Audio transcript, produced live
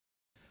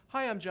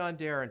Hi, I'm John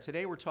Dare, and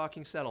today we're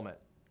talking settlement.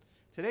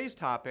 Today's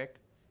topic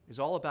is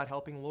all about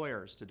helping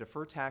lawyers to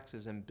defer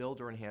taxes and build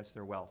or enhance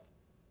their wealth.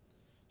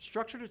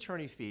 Structured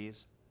attorney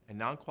fees and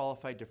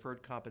non-qualified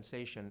deferred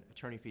compensation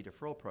attorney fee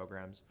deferral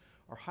programs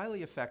are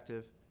highly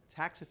effective,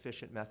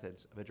 tax-efficient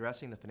methods of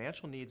addressing the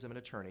financial needs of an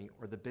attorney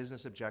or the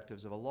business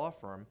objectives of a law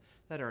firm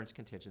that earns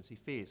contingency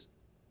fees.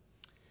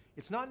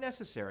 It's not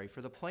necessary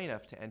for the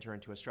plaintiff to enter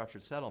into a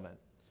structured settlement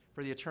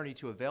for the attorney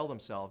to avail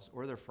themselves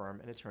or their firm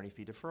an attorney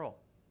fee deferral.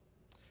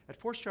 At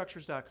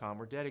forstructures.com,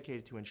 we're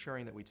dedicated to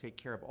ensuring that we take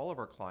care of all of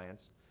our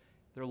clients,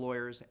 their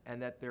lawyers,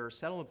 and that their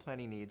settlement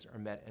planning needs are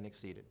met and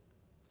exceeded.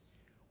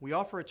 We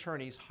offer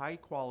attorneys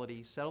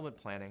high-quality settlement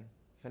planning,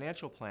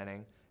 financial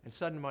planning, and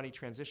sudden money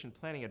transition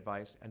planning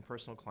advice and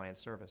personal client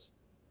service.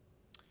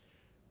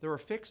 There are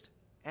fixed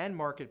and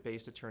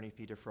market-based attorney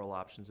fee deferral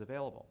options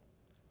available.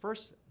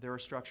 First, there are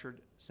structured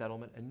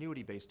settlement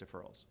annuity-based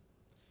deferrals.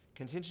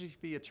 Contingency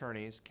fee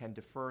attorneys can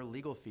defer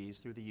legal fees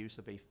through the use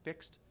of a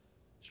fixed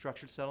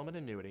structured settlement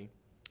annuity,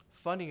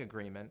 funding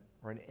agreement,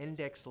 or an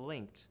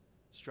index-linked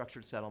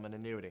structured settlement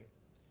annuity.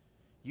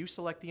 You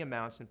select the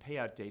amounts and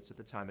payout dates at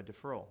the time of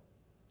deferral.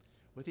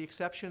 With the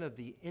exception of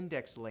the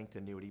index-linked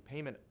annuity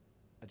payment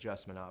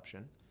adjustment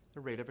option,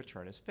 the rate of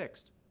return is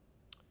fixed.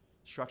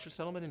 Structured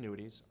settlement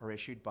annuities are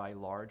issued by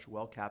large,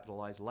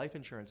 well-capitalized life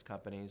insurance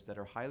companies that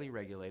are highly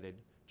regulated,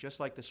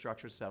 just like the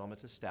structured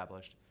settlements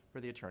established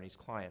for the attorney's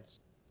clients.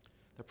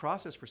 The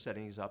process for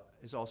setting these up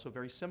is also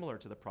very similar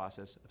to the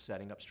process of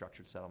setting up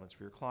structured settlements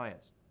for your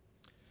clients.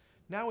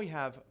 Now we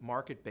have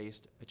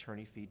market-based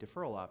attorney fee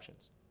deferral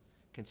options.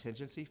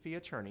 Contingency fee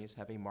attorneys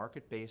have a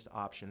market-based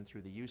option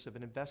through the use of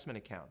an investment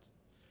account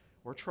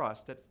or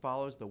trust that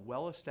follows the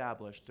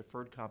well-established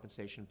deferred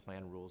compensation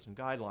plan rules and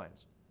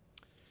guidelines.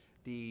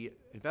 The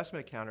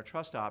investment account or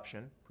trust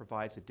option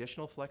provides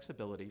additional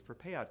flexibility for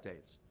payout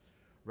dates.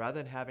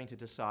 Rather than having to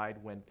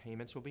decide when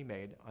payments will be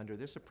made under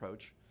this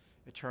approach,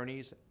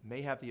 attorneys may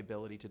have the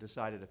ability to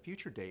decide at a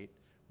future date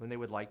when they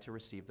would like to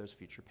receive those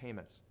future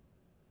payments.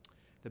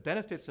 The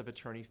benefits of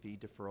attorney fee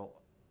deferral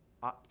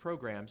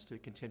programs to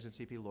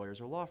contingency fee lawyers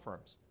or law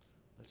firms.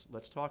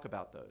 Let's talk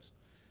about those.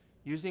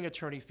 Using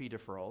attorney fee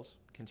deferrals,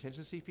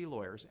 contingency fee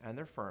lawyers and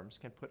their firms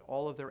can put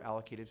all of their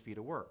allocated fee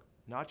to work,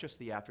 not just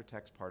the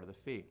after-tax part of the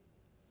fee.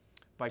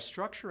 By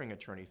structuring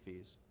attorney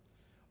fees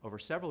over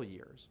several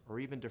years, or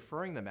even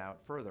deferring them out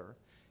further,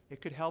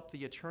 it could help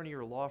the attorney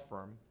or law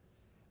firm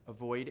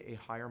avoid a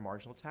higher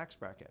marginal tax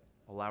bracket,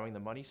 allowing the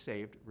money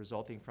saved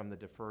resulting from the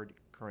deferred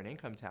current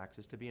income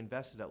taxes to be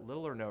invested at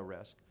little or no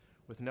risk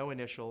with no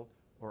initial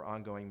or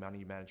ongoing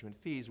money management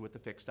fees with the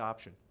fixed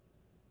option.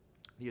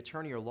 The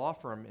attorney or law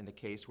firm, in the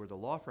case where the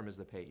law firm is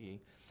the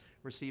payee,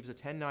 receives a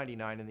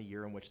 1099 in the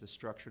year in which the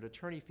structured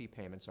attorney fee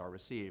payments are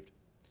received.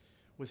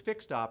 With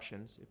fixed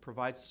options, it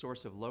provides a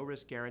source of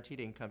low-risk guaranteed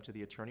income to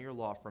the attorney or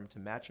law firm to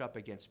match up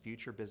against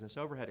future business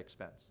overhead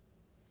expense.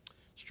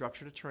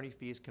 Structured attorney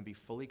fees can be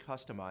fully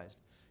customized.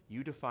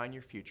 You define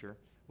your future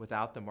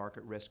without the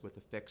market risk with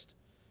the fixed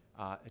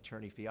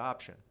attorney fee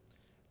option.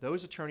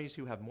 Those attorneys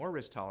who have more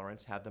risk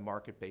tolerance have the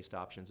market-based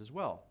options as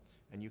well,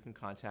 and you can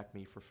contact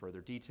me for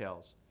further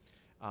details.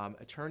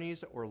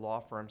 Attorneys or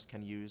law firms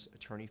can use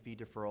attorney fee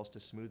deferrals to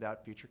smooth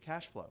out future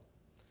cash flow.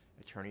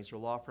 Attorneys or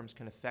law firms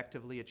can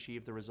effectively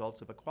achieve the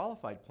results of a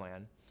qualified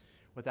plan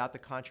without the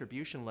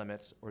contribution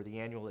limits or the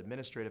annual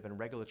administrative and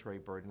regulatory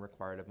burden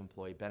required of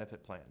employee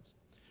benefit plans.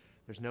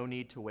 There's no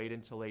need to wait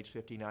until age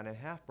 59 and a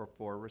half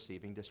before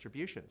receiving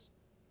distributions.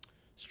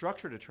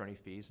 Structured attorney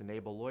fees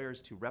enable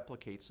lawyers to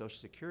replicate Social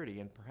Security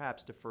and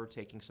perhaps defer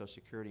taking Social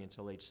Security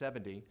until age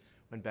 70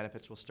 when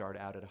benefits will start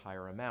out at a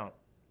higher amount.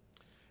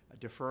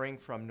 Deferring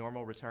from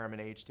normal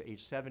retirement age to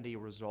age 70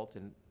 will result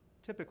in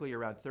typically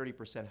around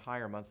 30%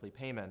 higher monthly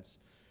payments.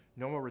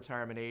 Normal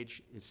retirement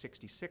age is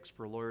 66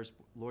 for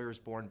lawyers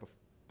born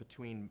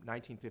between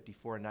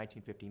 1954 and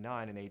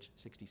 1959 and age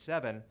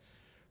 67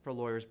 for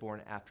lawyers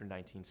born after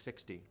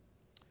 1960.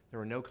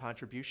 There are no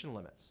contribution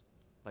limits,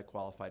 like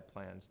qualified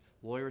plans.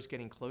 Lawyers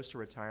getting close to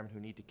retirement who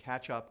need to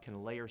catch up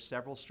can layer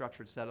several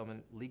structured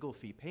settlement legal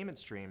fee payment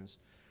streams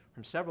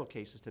from several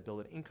cases to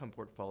build an income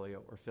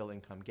portfolio or fill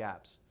income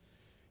gaps.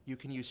 You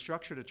can use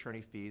structured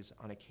attorney fees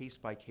on a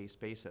case-by-case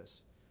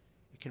basis.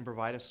 It can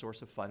provide a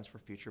source of funds for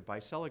future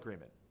buy-sell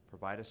agreement,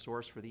 provide a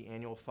source for the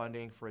annual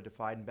funding for a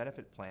defined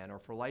benefit plan or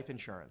for life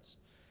insurance,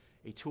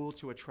 a tool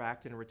to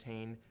attract and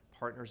retain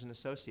partners and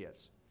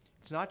associates.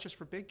 It's not just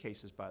for big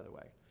cases, by the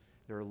way.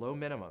 There are low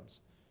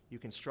minimums. You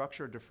can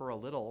structure or defer a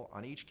little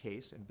on each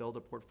case and build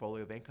a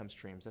portfolio of income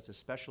streams. That's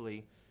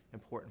especially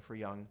important for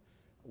young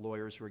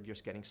lawyers who are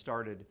just getting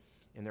started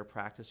in their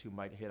practice who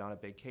might hit on a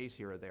big case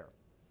here or there.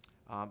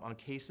 On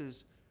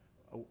cases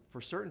for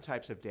certain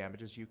types of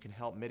damages, you can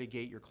help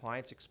mitigate your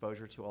client's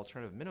exposure to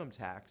alternative minimum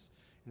tax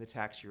in the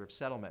tax year of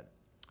settlement.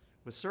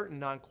 With certain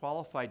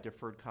non-qualified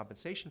deferred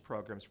compensation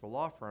programs for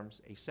law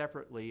firms, a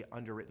separately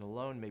underwritten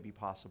loan may be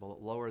possible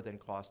at lower than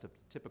cost of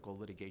typical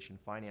litigation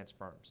finance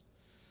firms.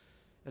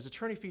 As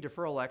attorney fee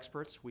deferral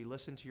experts, we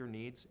listen to your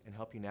needs and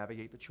help you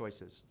navigate the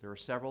choices. There are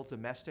several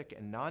domestic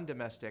and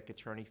non-domestic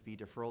attorney fee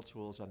deferral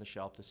tools on the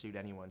shelf to suit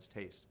anyone's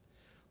taste.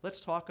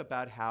 Let's talk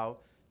about how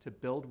to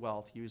build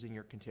wealth using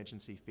your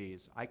contingency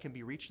fees. I can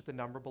be reached at the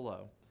number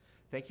below.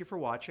 Thank you for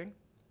watching.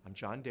 I'm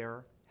John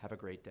Deferrals. Have a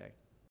great day.